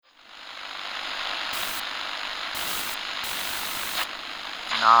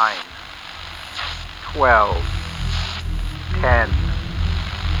9, 12, 10,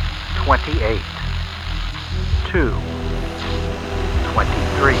 28, 2,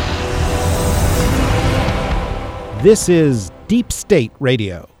 23. This is Deep State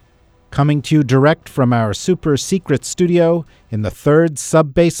Radio, coming to you direct from our super secret studio in the third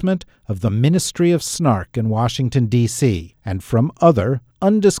sub-basement of the Ministry of Snark in Washington, D.C., and from other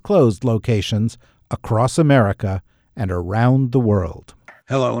undisclosed locations across America and around the world.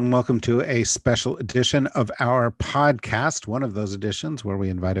 Hello, and welcome to a special edition of our podcast, one of those editions where we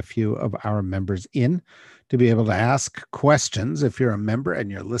invite a few of our members in to be able to ask questions. If you're a member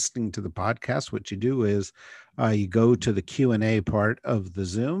and you're listening to the podcast, what you do is you go to the Q&A part of the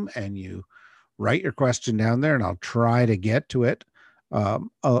Zoom and you write your question down there, and I'll try to get to it a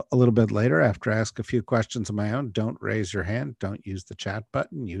little bit later after I ask a few questions of my own. Don't raise your hand. Don't use the chat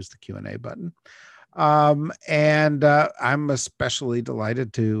button. Use the Q&A button. And I'm especially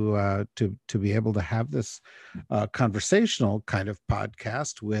delighted to be able to have this conversational kind of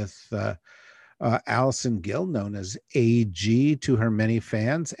podcast with Allison Gill, known as AG to her many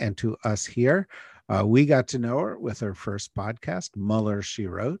fans and to us here. We got to know her with her first podcast, Mueller, She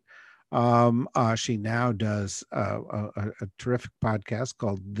Wrote. She now does a terrific podcast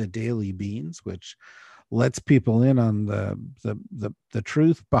called The Daily Beans, which lets people in on the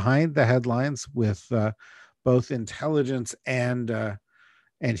truth behind the headlines with both intelligence and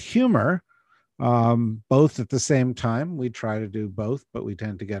humor, both at the same time. We try to do both, but we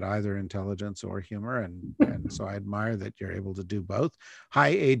tend to get either intelligence or humor, and so I admire that you're able to do both. Hi,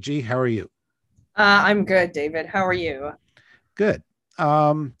 AG, how are you? I'm good, David. How are you? Good.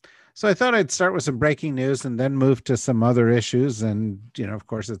 So I thought I'd start with some breaking news and then move to some other issues. And, of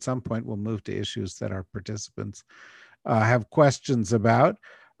course, at some point we'll move to issues that our participants have questions about.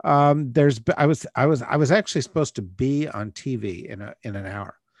 I was actually supposed to be on TV in an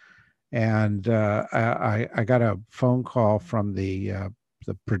hour, and I got a phone call from the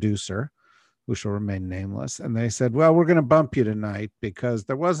producer, who shall remain nameless, and they said, "Well, we're going to bump you tonight because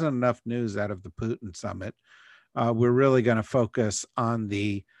there wasn't enough news out of the Putin summit. We're really going to focus on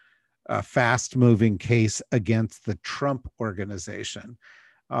the fast-moving case against the Trump organization."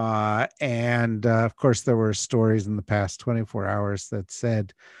 And of course, there were stories in the past 24 hours that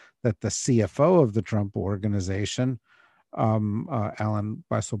said that the CFO of the Trump organization, Alan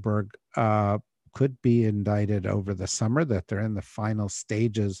Weisselberg, could be indicted over the summer, that they're in the final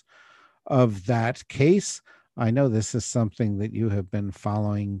stages of that case. I know this is something that you have been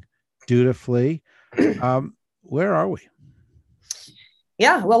following dutifully. Where are we?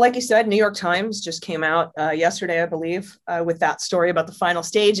 Yeah, well, like you said, New York Times just came out yesterday, I believe, with that story about the final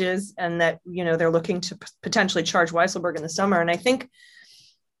stages, and that, they're looking to potentially charge Weisselberg in the summer. And I think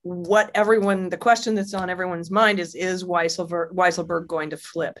the question that's on everyone's mind is Weisselberg going to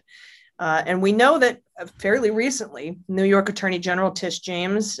flip? And we know that fairly recently, New York Attorney General Tish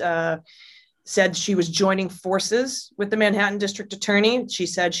James said she was joining forces with the Manhattan District Attorney. She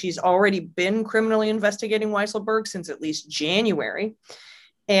said she's already been criminally investigating Weisselberg since at least January,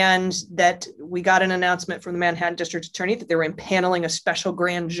 and that we got an announcement from the Manhattan District Attorney that they were impaneling a special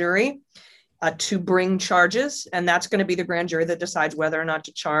grand jury to bring charges, and that's going to be the grand jury that decides whether or not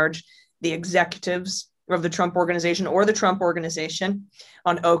to charge the executives of the Trump Organization or the Trump Organization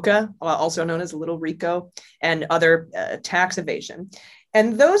on OCA, also known as Little RICO, and other tax evasion.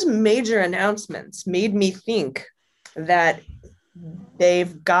 And those major announcements made me think that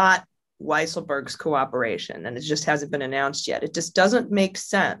they've got Weisselberg's cooperation, and it just hasn't been announced yet. It just doesn't make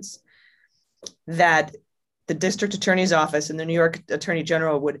sense that the district attorney's office and the New York Attorney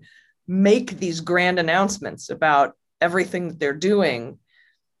General would make these grand announcements about everything that they're doing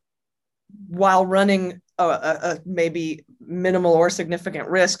while running a maybe minimal or significant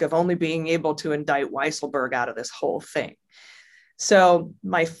risk of only being able to indict Weisselberg out of this whole thing. So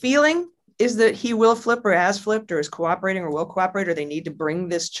my feeling is that he will flip, or has flipped, or is cooperating, or will cooperate, or they need to bring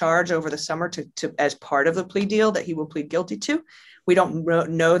this charge over the summer to as part of the plea deal that he will plead guilty to. We don't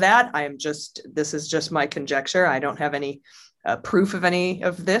know that. This is just my conjecture. I don't have any proof of any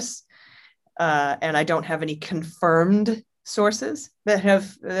of this. And I don't have any confirmed sources that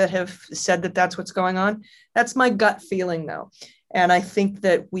have said that that's what's going on. That's my gut feeling, though. And I think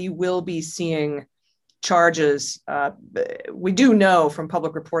that we will be seeing charges. We do know from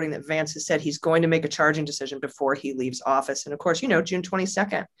public reporting that Vance has said he's going to make a charging decision before he leaves office. And of course, June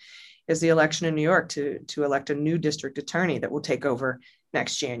 22nd is the election in New York to elect a new district attorney that will take over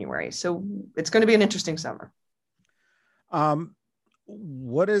next January. So it's going to be an interesting summer.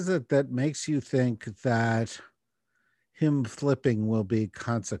 What is it that makes you think that him flipping will be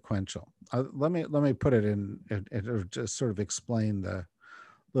consequential? Let me put it in, or just sort of explain the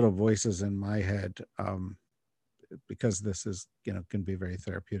little voices in my head, because this is, can be very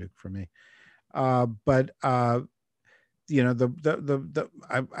therapeutic for me. But I've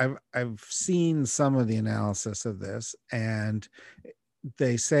seen some of the analysis of this, and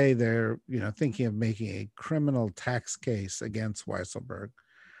they say they're thinking of making a criminal tax case against Weisselberg.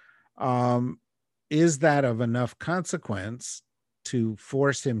 Is that of enough consequence to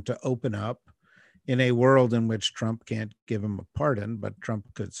force him to open up in a world in which Trump can't give him a pardon, but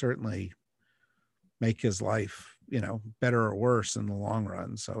Trump could certainly make his life, better or worse in the long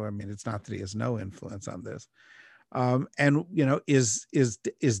run? So, I mean, it's not that he has no influence on this. And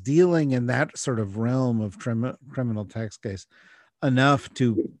is dealing in that sort of realm of criminal tax case enough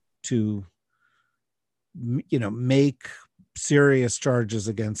to make serious charges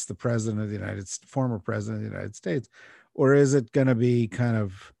against the president of the former president of the United States, or is it going to be kind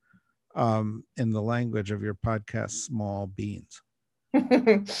of, in the language of your podcast, small beans?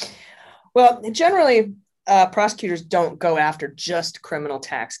 Well, generally, prosecutors don't go after just criminal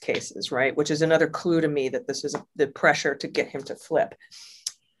tax cases, right? Which is another clue to me that this is the pressure to get him to flip.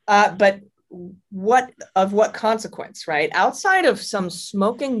 But what consequence, right? Outside of some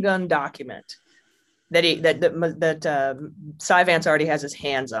smoking gun document that Cy Vance already has his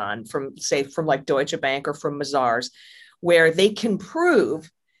hands on from like Deutsche Bank or from Mazars, where they can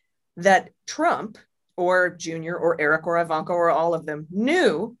prove that Trump or Junior or Eric or Ivanka or all of them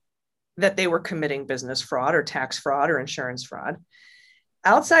knew that they were committing business fraud or tax fraud or insurance fraud.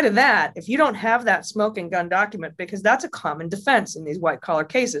 Outside of that, if you don't have that smoking gun document, because that's a common defense in these white collar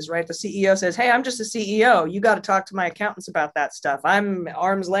cases, right? The CEO says, hey, I'm just a CEO. You got to talk to my accountants about that stuff. I'm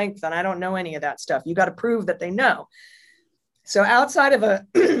arm's length and I don't know any of that stuff. You got to prove that they know. So outside of a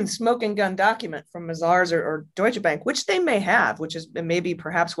smoking gun document from Mazars or Deutsche Bank, which they may have, which is maybe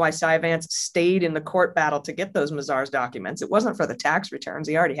perhaps why Cy Vance stayed in the court battle to get those Mazars documents. It wasn't for the tax returns.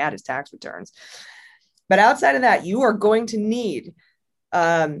 He already had his tax returns. But outside of that, you are going to need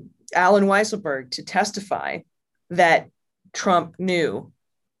Alan Weisselberg to testify that Trump knew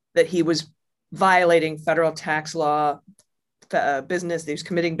that he was violating federal tax law, business, he was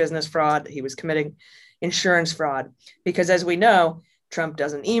committing business fraud, that he was committing insurance fraud. Because as we know, Trump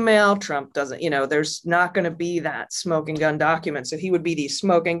doesn't email, Trump doesn't, there's not going to be that smoking gun document. So he would be the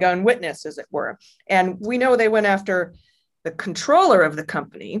smoking gun witness, as it were. And we know they went after the controller of the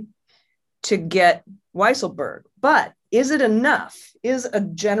company to get Weisselberg. But is it enough? Is a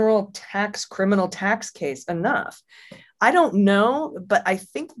general criminal tax case enough? I don't know, but I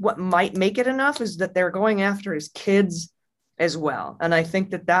think what might make it enough is that they're going after his kids as well. And I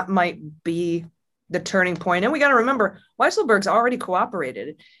think that might be the turning point. And we got to remember, Weisselberg's already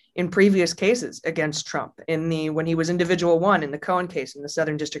cooperated in previous cases against Trump. When he was individual one in the Cohen case in the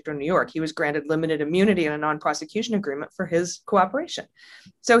Southern District of New York, he was granted limited immunity and a non-prosecution agreement for his cooperation.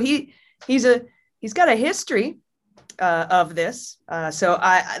 So he's got a history of this. So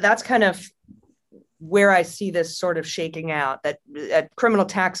that's kind of where I see this sort of shaking out, that a criminal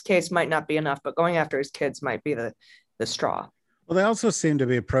tax case might not be enough, but going after his kids might be the straw. Well, they also seem to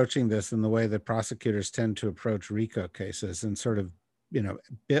be approaching this in the way that prosecutors tend to approach RICO cases, and sort of,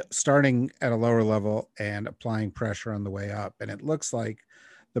 starting at a lower level and applying pressure on the way up. And it looks like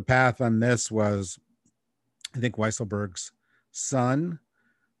the path on this was, I think, Weisselberg's son,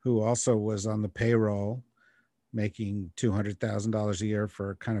 who also was on the payroll, making $200,000 a year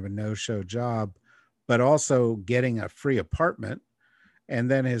for kind of a no-show job, but also getting a free apartment. And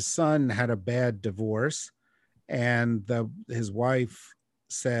then his son had a bad divorce, and his wife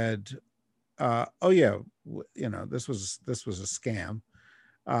said, "Oh yeah, this was a scam,"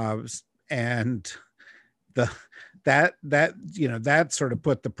 and that sort of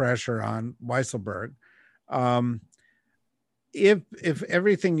put the pressure on Weisselberg. If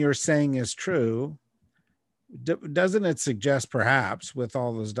everything you're saying is true, doesn't it suggest, perhaps, with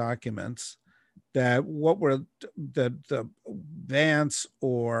all those documents, that what were the Vance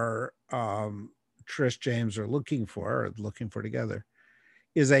or Trish James are looking for together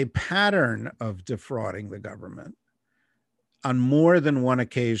is a pattern of defrauding the government on more than one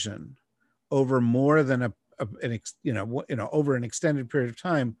occasion over more than over an extended period of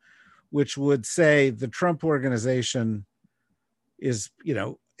time, which would say the Trump organization is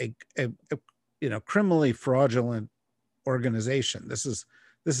a criminally fraudulent organization. This is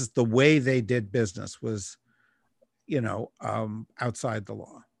the way they did business, was outside the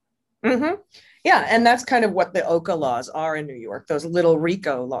law. Mm-hmm. Yeah, and that's kind of what the OCA laws are in New York, those little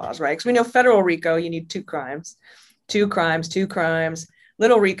RICO laws, right? Because we know federal RICO, you need two crimes.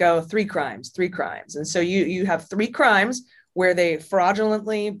 Little RICO, three crimes. And so you have three crimes where they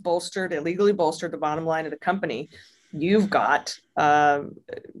fraudulently illegally bolstered the bottom line of the company. you've got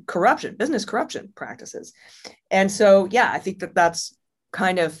corruption, business corruption practices. And so, yeah, I think that that's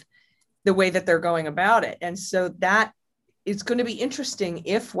kind of the way that they're going about it. And so that is going to be interesting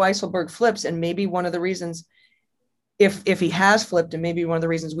if Weisselberg flips. And maybe one of the reasons, if he has flipped, and maybe one of the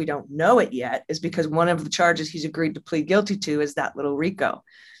reasons we don't know it yet, is because one of the charges he's agreed to plead guilty to is that little RICO.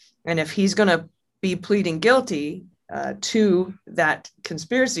 And if he's going to be pleading guilty to that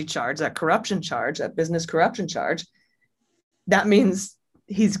conspiracy charge, that corruption charge, that business corruption charge, that means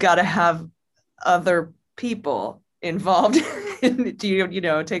he's got to have other people involved.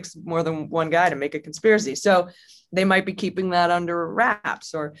 It takes more than one guy to make a conspiracy. So they might be keeping that under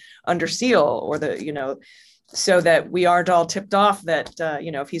wraps or under seal, or so that we aren't all tipped off that,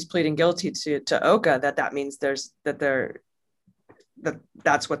 if he's pleading guilty to Oka, that means that's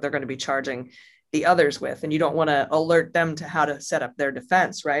what they're going to be charging the others with. And you don't want to alert them to how to set up their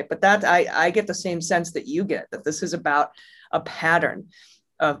defense, right? But that I get the same sense that you get, that this is about a pattern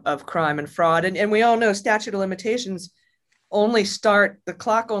of crime and fraud. And we all know statute of limitations the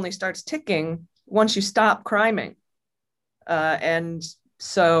clock only starts ticking once you stop criming. And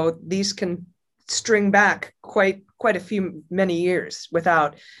so these can string back quite many years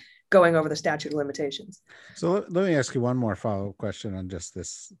without going over the statute of limitations. So let me ask you one more follow-up question on just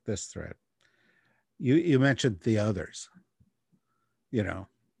this thread. You mentioned the others.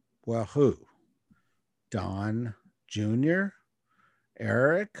 Well, who? Don Jr.,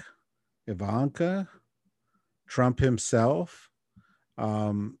 Eric, Ivanka, Trump himself.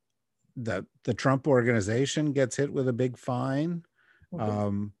 The Trump organization gets hit with a big fine.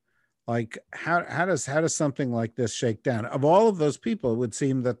 Mm-hmm. How does something like this shake down? Of all of those people, it would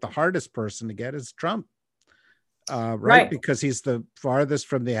seem that the hardest person to get is Trump, right? Because he's the farthest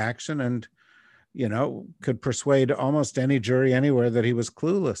from the action and, could persuade almost any jury anywhere that he was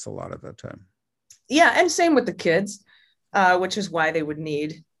clueless a lot of the time. Yeah, and same with the kids, which is why they would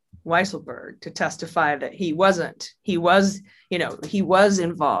need Weisselberg to testify that he was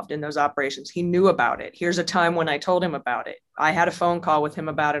involved in those operations. He knew about it. Here's a time when I told him about it. I had a phone call with him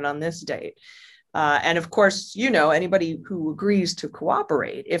about it on this date. And of course, anybody who agrees to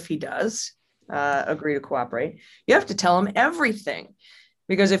cooperate, if he does agree to cooperate, you have to tell him everything.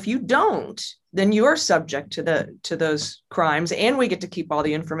 Because if you don't, then you're subject to those crimes, and we get to keep all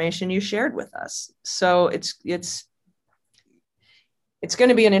the information you shared with us. So it's going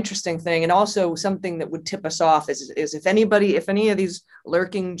to be an interesting thing. And also something that would tip us off is if any of these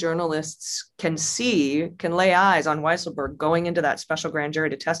lurking journalists can lay eyes on Weisselberg going into that special grand jury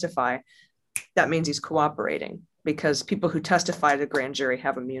to testify, that means he's cooperating, because people who testify to the grand jury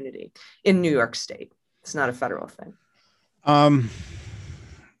have immunity in New York State. It's not a federal thing.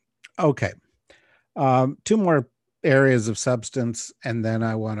 Okay. Two more areas of substance, and then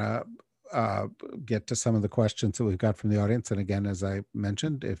I want to get to some of the questions that we've got from the audience. And again, as I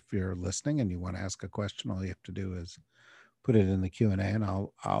mentioned, if you're listening and you want to ask a question, all you have to do is put it in the Q&A, and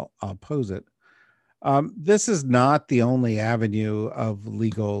I'll pose it. This is not the only avenue of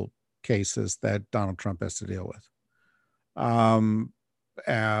legal cases that Donald Trump has to deal with.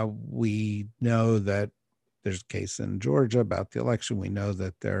 We know that there's a case in Georgia about the election. We know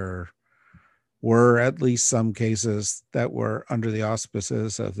that there were at least some cases that were under the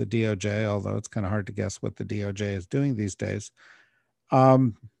auspices of the DOJ, although it's kind of hard to guess what the DOJ is doing these days.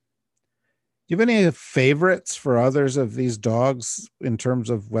 Do you have any favorites for others of these dogs in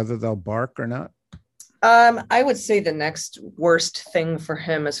terms of whether they'll bark or not? I would say the next worst thing for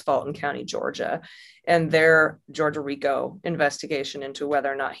him is Fulton County, Georgia, and their Georgia RICO investigation into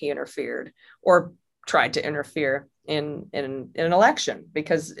whether or not he interfered or tried to interfere in an election.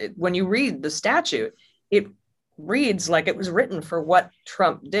 Because when you read the statute, it reads like it was written for what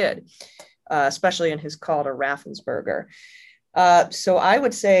Trump did, especially in his call to Raffensperger. So I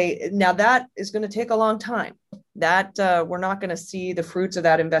would say now that is going to take a long time. That we're not going to see the fruits of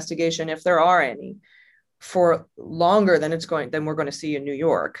that investigation, if there are any, for longer than we're going to see in New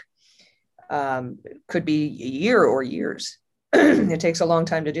York. Could be a year or years. It takes a long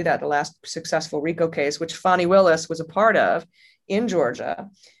time to do that. The last successful RICO case, which Fani Willis was a part of in Georgia,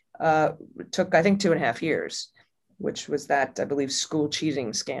 took, I think, 2.5 years, which was that, I believe, school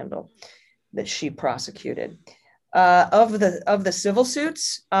cheating scandal that she prosecuted. Of the civil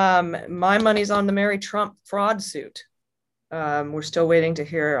suits, my money's on the Mary Trump fraud suit. We're still waiting to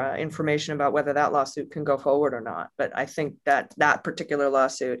hear information about whether that lawsuit can go forward or not. But I think that particular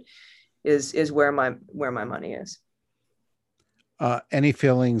lawsuit is where my money is. Any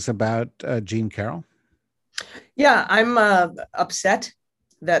feelings about Jean Carroll? Yeah, I'm upset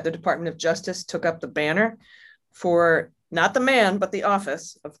that the Department of Justice took up the banner for not the man, but the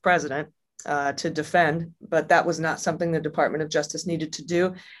office of president. to defend, but that was not something the Department of Justice needed to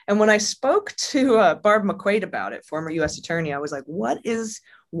do. And when I spoke to Barb McQuade about it, former U.S. attorney, I was like,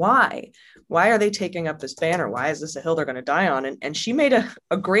 why are they taking up this banner? Why is this a hill they're going to die on? And she made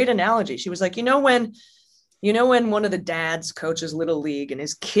a great analogy. She was like, when one of the dads coaches Little League and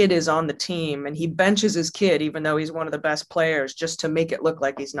his kid is on the team and he benches his kid, even though he's one of the best players, just to make it look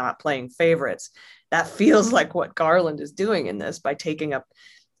like he's not playing favorites. That feels like what Garland is doing in this by taking up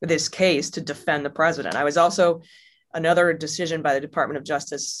this case to defend the president. I was also, another decision by the Department of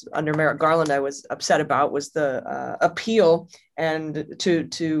Justice under Merrick Garland I was upset about was the appeal and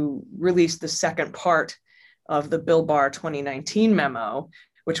to release the second part of the Bill Barr 2019 memo,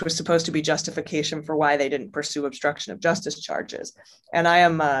 which was supposed to be justification for why they didn't pursue obstruction of justice charges. And I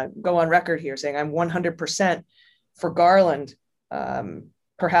am go on record here saying I'm 100% for Garland.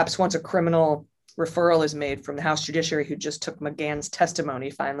 Perhaps once a criminal referral is made from the House Judiciary, who just took McGahn's testimony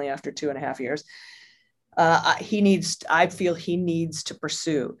finally after 2.5 years, I feel he needs to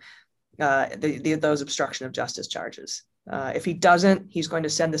pursue those obstruction of justice charges. If he doesn't, he's going to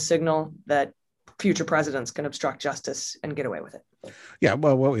send the signal that future presidents can obstruct justice and get away with it. Yeah,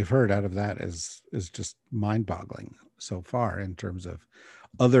 well, what we've heard out of that is just mind-boggling so far in terms of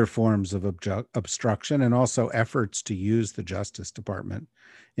other forms of obstruction and also efforts to use the Justice Department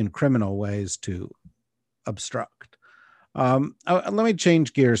in criminal ways to obstruct. Let me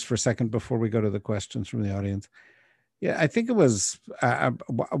change gears for a second before we go to the questions from the audience. Yeah, I think it was a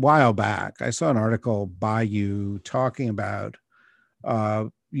while back, I saw an article by you talking about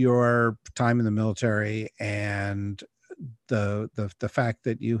your time in the military and the fact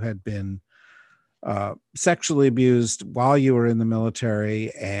that you had been sexually abused while you were in the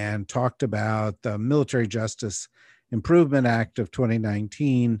military, and talked about the Military Justice Improvement Act of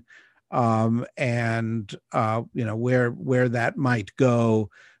 2019, and where that might go,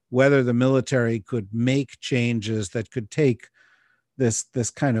 whether the military could make changes that could take this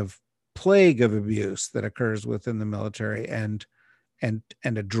kind of plague of abuse that occurs within the military and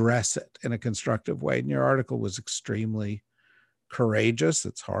address it in a constructive way. And your article was extremely courageous.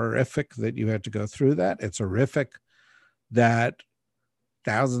 It's horrific that you had to go through that. It's horrific that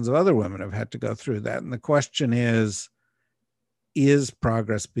thousands of other women have had to go through that. And the question is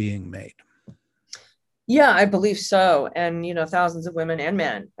progress being made? Yeah, I believe so. And, thousands of women and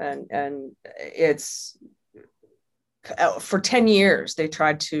men. And it's, for 10 years, they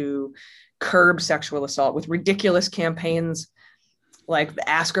tried to curb sexual assault with ridiculous campaigns like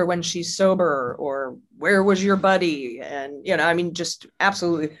ask her when she's sober or where was your buddy? And, just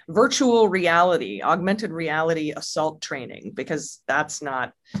absolutely virtual reality, augmented reality assault training, because that's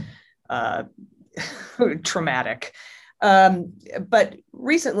not traumatic. But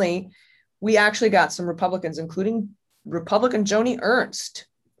recently we actually got some Republicans, including Republican Joni Ernst,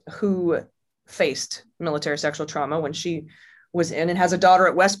 who faced military sexual trauma when she was in, and has a daughter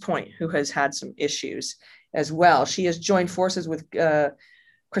at West Point who has had some issues as well. She has joined forces with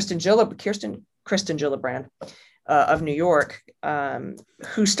Kristen Gillibrand of New York,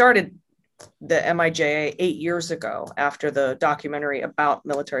 who started the MIJA 8 years ago after the documentary about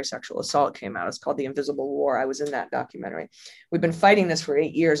military sexual assault came out. It's called The Invisible War. I was in that documentary. We've been fighting this for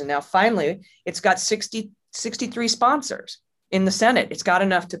 8 years, and now finally it's got 63 sponsors in the Senate. It's got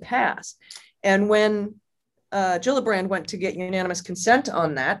enough to pass. And when Gillibrand went to get unanimous consent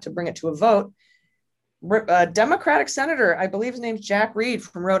on that, to bring it to a vote, a Democratic senator, I believe his name's Jack Reed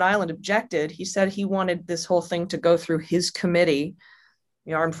from Rhode Island, objected. He said he wanted this whole thing to go through his committee,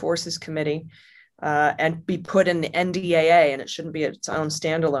 the Armed Forces Committee, and be put in the NDAA, and it shouldn't be its own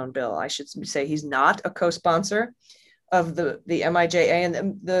standalone bill. I should say he's not a co-sponsor of the MIJA.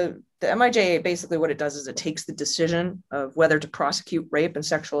 And the MIJA, basically what it does is it takes the decision of whether to prosecute rape and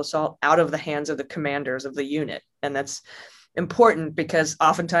sexual assault out of the hands of the commanders of the unit. And that's important because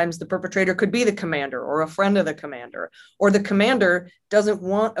oftentimes the perpetrator could be the commander or a friend of the commander, or the commander doesn't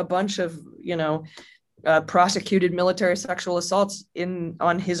want a bunch of, prosecuted military sexual assaults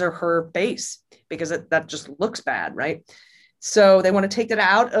on his or her base, because that just looks bad, right? So they want to take it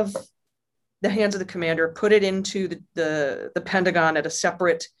out of the hands of the commander, put it into the Pentagon at a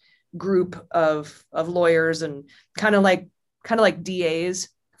separate group of lawyers, and kind of like DAs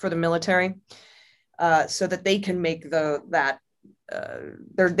for the military. So that they can make they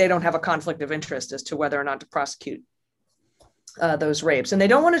don't have a conflict of interest as to whether or not to prosecute those rapes. And they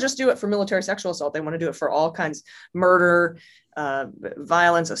don't want to just do it for military sexual assault. They want to do it for all kinds, murder,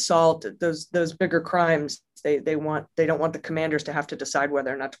 violence, assault, those bigger crimes. They don't want the commanders to have to decide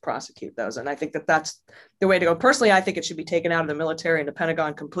whether or not to prosecute those. And I think that's the way to go. Personally, I think it should be taken out of the military and the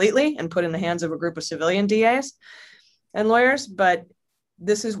Pentagon completely and put in the hands of a group of civilian DAs and lawyers. But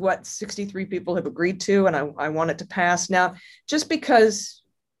this is what 63 people have agreed to, and I want it to pass. Now, just because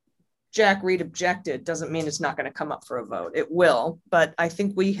Jack Reed objected doesn't mean it's not going to come up for a vote. It will, but I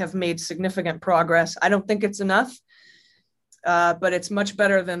think we have made significant progress. I don't think it's enough, but it's much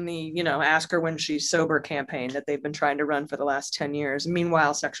better than the, ask her when she's sober campaign that they've been trying to run for the last 10 years.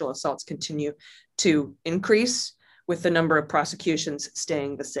 Meanwhile, sexual assaults continue to increase with the number of prosecutions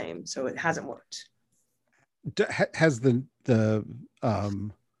staying the same. So it hasn't worked. Has the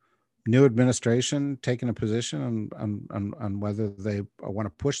new administration taken a position on whether they want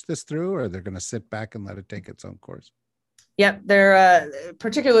to push this through, or they're going to sit back and let it take its own course? Yeah, they're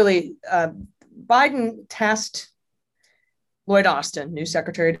particularly Biden tasked Lloyd Austin, new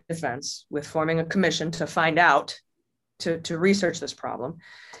Secretary of Defense, with forming a commission to find out, to research this problem.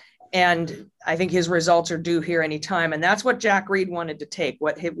 And I think his results are due here anytime. And that's what Jack Reed wanted to take,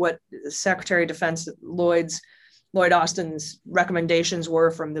 what Secretary of Defense Lloyd Austin's recommendations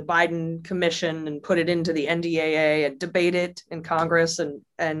were from the Biden commission, and put it into the NDAA and debate it in Congress. And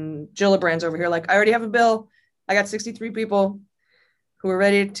Gillibrand's over here like, I already have a bill. I got 63 people who are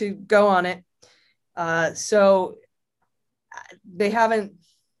ready to go on it. So they haven't,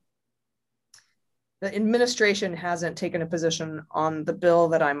 the administration hasn't taken a position on the bill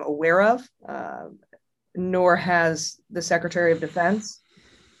that I'm aware of, nor has the Secretary of Defense,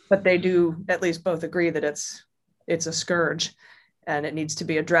 but they do at least both agree that it's a scourge and it needs to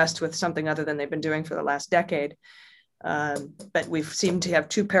be addressed with something other than they've been doing for the last decade. But we've seemed to have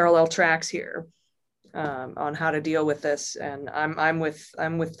two parallel tracks here on how to deal with this, and I'm with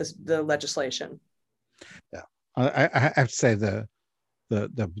the legislation. Yeah, I have to say the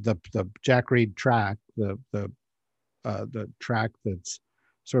Jack Reed track, the track that's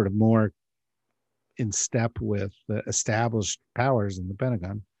sort of more in step with the established powers in the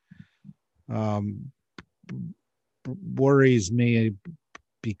Pentagon, worries me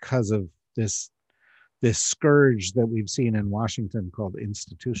because of this scourge that we've seen in Washington called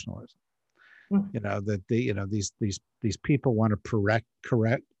institutionalism. That these people want to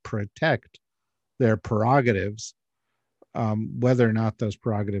protect their prerogatives, whether or not those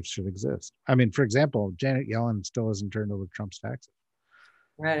prerogatives should exist. I mean, for example, Janet Yellen still hasn't turned over Trump's taxes.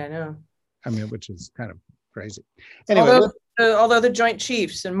 Right, I know. I mean, which is kind of crazy. Anyway, although the Joint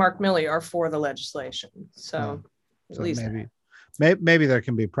Chiefs and Mark Milley are for the legislation, so at least maybe there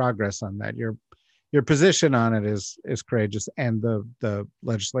can be progress on that. Your position on it is courageous, and the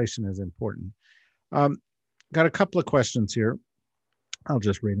legislation is important. Got a couple of questions here. I'll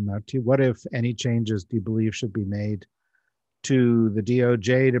just read them out to you. What, if any, changes do you believe should be made to the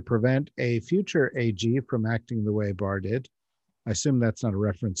DOJ to prevent a future AG from acting the way Barr did? I assume that's not a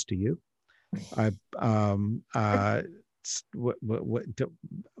reference to you.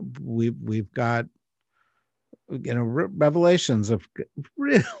 We've got revelations of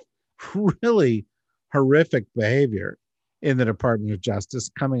really horrific behavior in the Department of Justice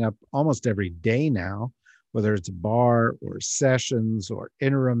coming up almost every day now, whether it's Barr or Sessions or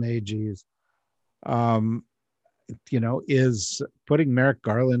interim AGs. Is putting Merrick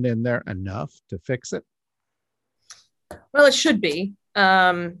Garland in there enough to fix it? Well, it should be,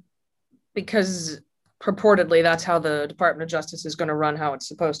 because purportedly that's how the Department of Justice is going to run, how it's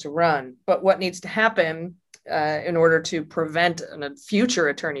supposed to run. But what needs to happen in order to prevent a future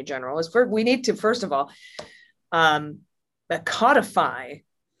attorney general is we need to, first of all, codify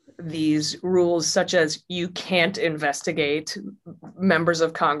these rules, such as you can't investigate members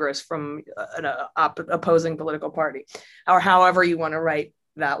of Congress from an opposing political party, or however you want to write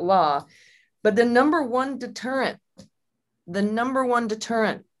that law. But the number one deterrent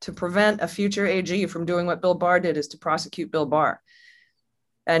to prevent a future AG from doing what Bill Barr did is to prosecute Bill Barr.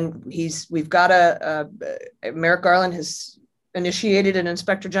 And we've got Merrick Garland has initiated an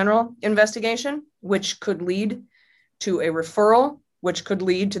inspector general investigation, which could lead to a referral, which could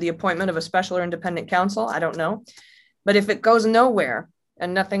lead to the appointment of a special or independent counsel. I don't know. But if it goes nowhere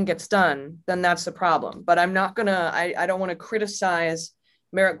and nothing gets done, then that's the problem. But I don't want to criticize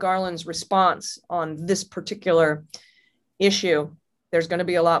Merrick Garland's response on this particular issue. There's going to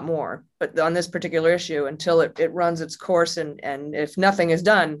be a lot more, but on this particular issue, until it runs its course, and if nothing is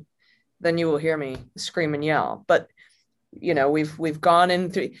done, then you will hear me scream and yell. But we've gone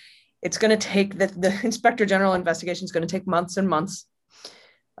in through. It's going to take the Inspector General investigation is going to take months and months,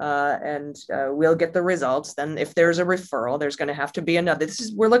 and we'll get the results. Then, if there's a referral, there's going to have to be another.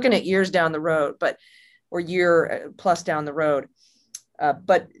 We're looking at years down the road, or year plus down the road.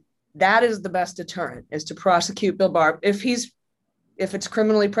 But that is the best deterrent, is to prosecute Bill Barr if it's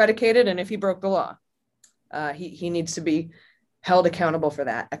criminally predicated and if he broke the law. He needs to be held accountable for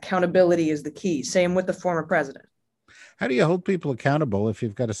that. Accountability is the key. Same with the former president. How do you hold people accountable if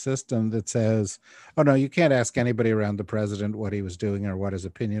you've got a system that says, oh, no, you can't ask anybody around the president what he was doing or what his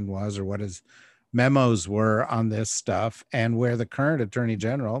opinion was or what his memos were on this stuff, and where the current attorney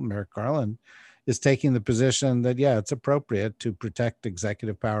general, Merrick Garland, is taking the position that, yeah, it's appropriate to protect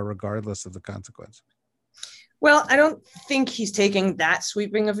executive power regardless of the consequence? Well, I don't think he's taking that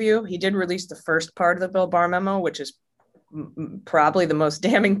sweeping a view. He did release the first part of the Bill Barr memo, which is probably the most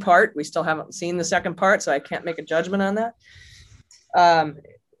damning part. We still haven't seen the second part, so I can't make a judgment on that.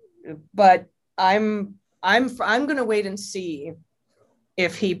 But I'm going to wait and see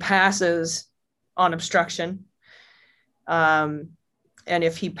if he passes on obstruction, and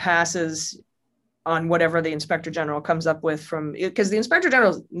if he passes on whatever the inspector general comes up with, from, because the inspector general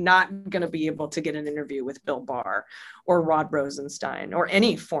is not going to be able to get an interview with Bill Barr or Rod Rosenstein or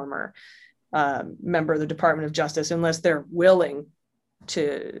any former member of the Department of Justice unless they're willing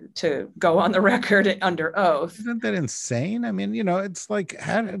to go on the record under oath. Isn't that insane? I mean, it's like,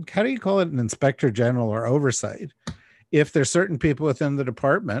 how do you call it an inspector general or oversight if there's certain people within the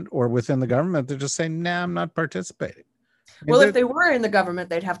department or within the government that just say, nah, I'm not participating? Well, if they were in the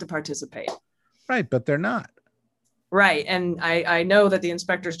government, they'd have to participate. Right, but they're not. Right, and I know that the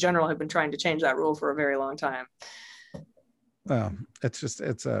inspectors general have been trying to change that rule for a very long time. Well, it's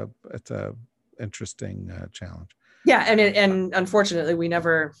a interesting challenge. Yeah, and unfortunately, we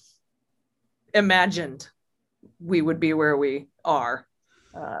never imagined we would be where we are.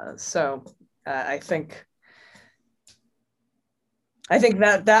 So I think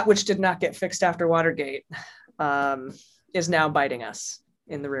that which did not get fixed after Watergate is now biting us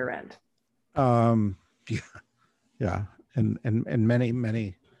in the rear end. Yeah, and in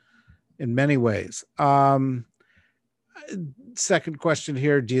many ways. Second question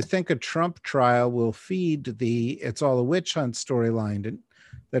here: do you think a Trump trial will feed the "it's all a witch hunt" storyline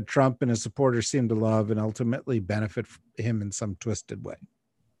that Trump and his supporters seem to love, and ultimately benefit him in some twisted way?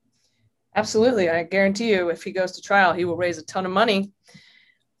 Absolutely, I guarantee you, if he goes to trial, he will raise a ton of money.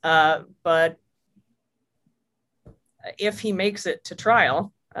 But if he makes it to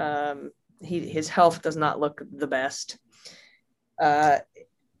trial, his health does not look the best.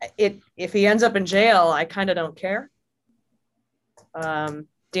 If he ends up in jail, I kind of don't care. Do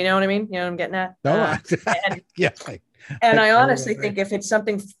you know what I mean? You know what I'm getting at? No, I honestly think if it's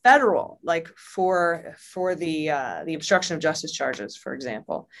something federal, like for the obstruction of justice charges, for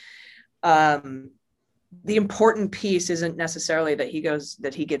example, the important piece isn't necessarily that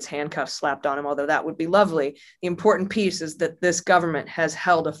he gets handcuffs slapped on him, although that would be lovely. The important piece is that this government has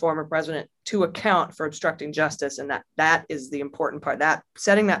held a former president to account for obstructing justice, and that is the important part. That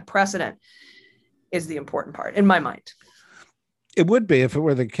setting that precedent is the important part, in my mind. It would be if it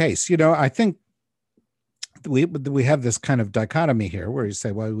were the case. I think we have this kind of dichotomy here where you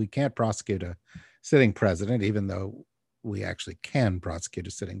say, well, we can't prosecute a sitting president, even though we actually can prosecute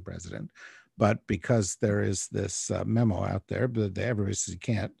a sitting president. But because there is this memo out there, but everybody says you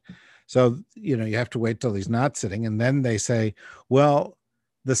can't. So, you have to wait till he's not sitting. And then they say, well,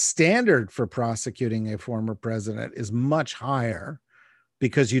 the standard for prosecuting a former president is much higher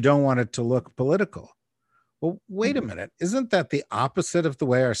because you don't want it to look political. Well, wait a minute. Isn't that the opposite of the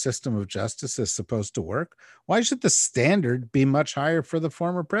way our system of justice is supposed to work? Why should the standard be much higher for the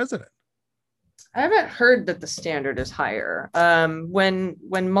former president? I haven't heard that the standard is higher. When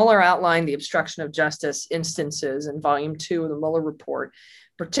Mueller outlined the obstruction of justice instances in Volume 2 of the Mueller report,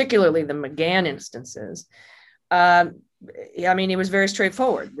 particularly the McGahn instances, it was very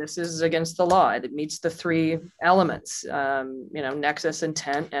straightforward. This is against the law. It meets the three elements, nexus,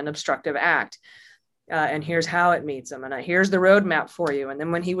 intent, and obstructive act. And here's how it meets them. And here's the roadmap for you. And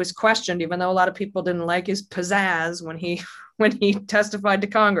then when he was questioned, even though a lot of people didn't like his pizzazz when he testified to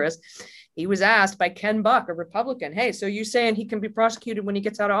Congress, he was asked by Ken Buck, a Republican, hey, so you saying he can be prosecuted when he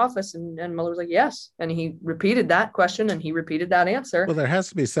gets out of office? And Mueller was like, yes. And he repeated that question and he repeated that answer. Well, there has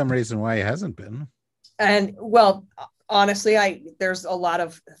to be some reason why he hasn't been. And well, honestly, there's a lot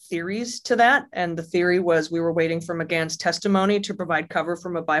of theories to that. And the theory was we were waiting for McGahn's testimony to provide cover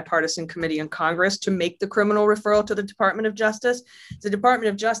from a bipartisan committee in Congress to make the criminal referral to the Department of Justice. The Department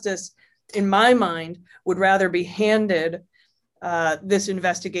of Justice, in my mind, would rather be handed this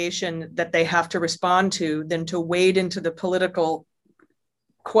investigation that they have to respond to than to wade into the political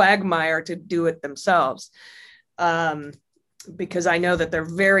quagmire to do it themselves. Because I know that they're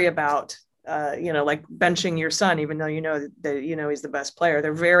very about, like benching your son, even though he's the best player.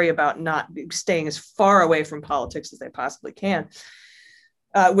 They're very about not staying as far away from politics as they possibly can,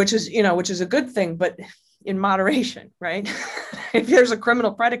 which is a good thing, but in moderation, right? If there's a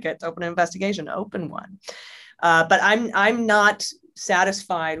criminal predicate to open an investigation, open one. But I'm not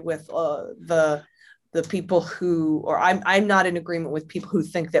satisfied with the the people who, or I'm not in agreement with people who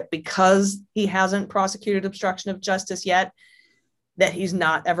think that because he hasn't prosecuted obstruction of justice yet, that he's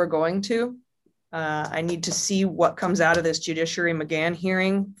not ever going to. I need to see what comes out of this Judiciary McGahn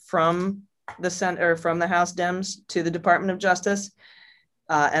hearing from the Senate or from the House Dems to the Department of Justice,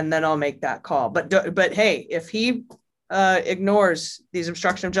 and then I'll make that call. But hey, if he ignores these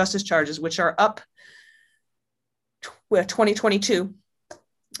obstruction of justice charges, which are up with 2022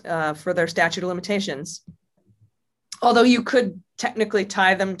 for their statute of limitations, although you could technically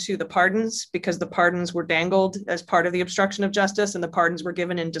tie them to the pardons because the pardons were dangled as part of the obstruction of justice, and the pardons were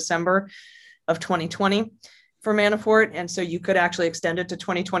given in December of 2020 for Manafort. And so you could actually extend it to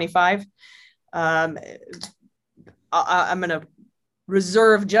 2025. I'm going to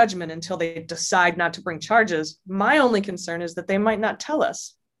reserve judgment until they decide not to bring charges. My only concern is that they might not tell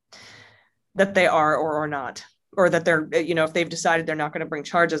us that they are or are not, or that they're, if they've decided they're not going to bring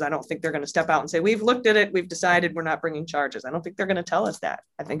charges. I don't think they're going to step out and say, we've looked at it, we've decided we're not bringing charges. I don't think they're going to tell us that.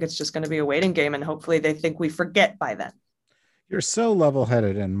 I think it's just going to be a waiting game, and hopefully they think we forget by then. You're so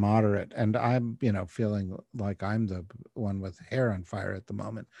level-headed and moderate, and I'm, feeling like I'm the one with hair on fire at the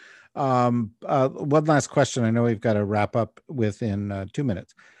moment. One last question. I know we've got to wrap up within 2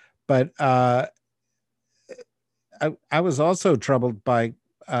 minutes, but I was also troubled by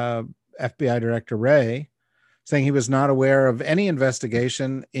FBI Director Wray saying he was not aware of any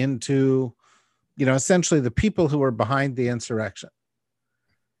investigation into, essentially the people who were behind the insurrection.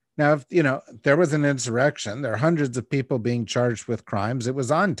 Now, if, there was an insurrection, there are hundreds of people being charged with crimes. It was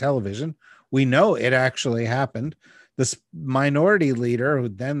on television. We know it actually happened. This minority leader, who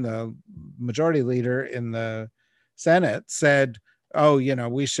then the majority leader in the Senate, said, oh,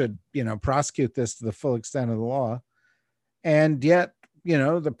 we should, prosecute this to the full extent of the law. And yet,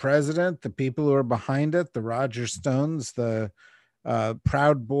 the president, the people who are behind it, the Roger Stones, the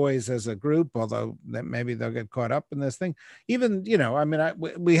Proud Boys as a group, although maybe they'll get caught up in this thing. Even,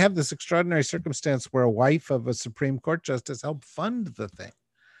 we have this extraordinary circumstance where a wife of a Supreme Court justice helped fund the thing.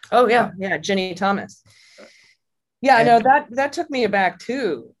 Oh, yeah. Yeah. Ginny Thomas. Yeah, I know that took me aback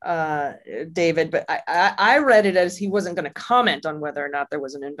too, David, but I read it as he wasn't going to comment on whether or not there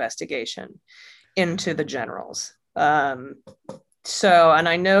was an investigation into the generals. So, and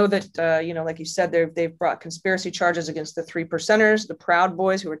I know that, like you said, they've brought conspiracy charges against the 3 percenters, the Proud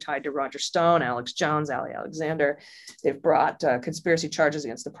Boys, who are tied to Roger Stone, Alex Jones, Ali Alexander. They've brought conspiracy charges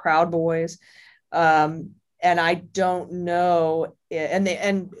against the Proud Boys. And I don't know.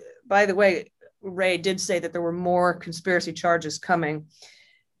 And by the way, Wray did say that there were more conspiracy charges coming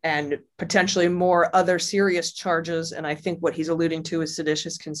and potentially more other serious charges. And I think what he's alluding to is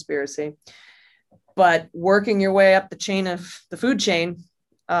seditious conspiracy. But working your way up the chain of the food chain,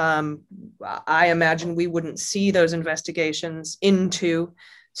 I imagine we wouldn't see those investigations into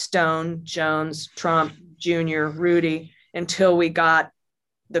Stone, Jones, Trump, Jr., Rudy, until we got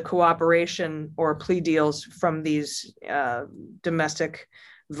the cooperation or plea deals from these domestic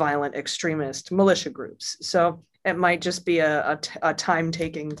violent extremist militia groups. So it might just be a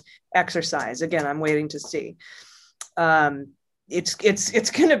time-taking exercise. Again, I'm waiting to see. It's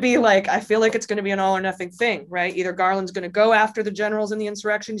going to be like, I feel like it's going to be an all or nothing thing, right? Either Garland's going to go after the generals in the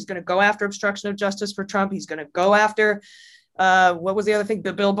insurrection. He's going to go after obstruction of justice for Trump. He's going to go after, what was the other thing?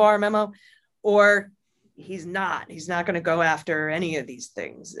 The Bill Barr memo, or he's not going to go after any of these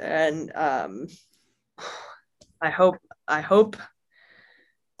things. And I hope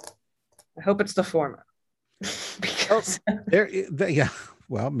it's the former. Because yeah,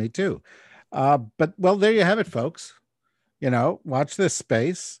 well, me too. But there you have it, folks. Watch this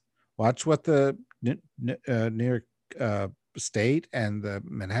space, watch what the New York State and the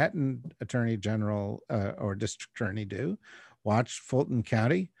Manhattan Attorney General or District Attorney do. Watch Fulton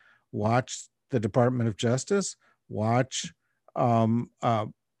County, watch the Department of Justice, watch,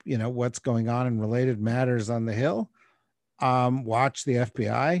 what's going on in related matters on the Hill, watch the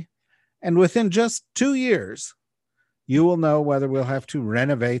FBI. And within just 2 years, you will know whether we'll have to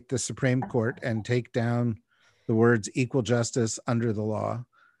renovate the Supreme Court and take down the words equal justice under the law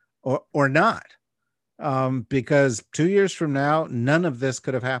or not. Because 2 years from now, none of this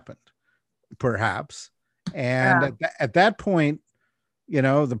could have happened, perhaps. And at that point,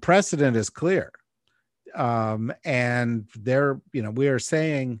 the precedent is clear. And we are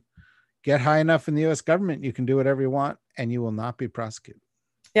saying, get high enough in the U.S. government, you can do whatever you want, and you will not be prosecuted.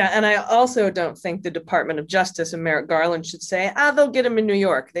 Yeah, and I also don't think the Department of Justice and Merrick Garland should say, they'll get him in New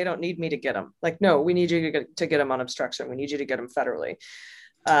York. They don't need me to get him. Like, no, we need you to get him on obstruction. We need you to get him federally.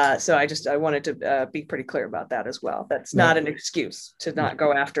 So I wanted to be pretty clear about that as well. That's not an excuse to not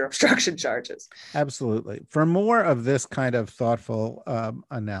go after obstruction charges. Absolutely. For more of this kind of thoughtful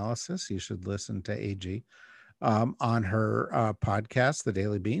analysis, you should listen to AG on her podcast, The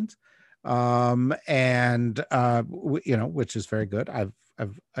Daily Beans, which is very good.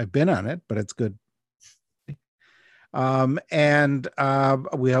 I've been on it, but it's good. We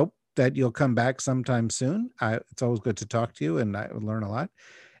hope that you'll come back sometime soon. It's always good to talk to you, and I learn a lot.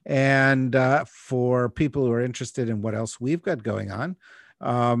 And for people who are interested in what else we've got going on,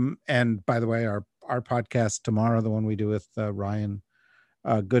 and by the way, our podcast tomorrow, the one we do with Ryan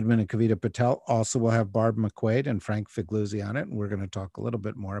Goodman and Kavita Patel, also will have Barb McQuaid and Frank Figluzzi on it, and we're going to talk a little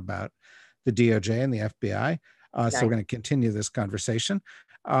bit more about the DOJ and the FBI. Nice. So we're going to continue this conversation.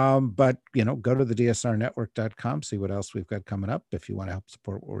 But go to the dsrnetwork.com, see what else we've got coming up. If you want to help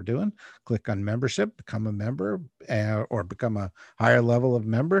support what we're doing, click on membership, become a member, or become a higher level of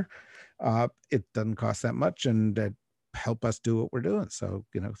member. It doesn't cost that much, and help us do what we're doing. So,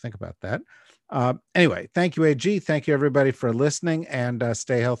 think about that. Anyway, thank you, AG. Thank you, everybody, for listening, and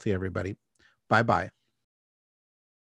stay healthy, everybody. Bye-bye.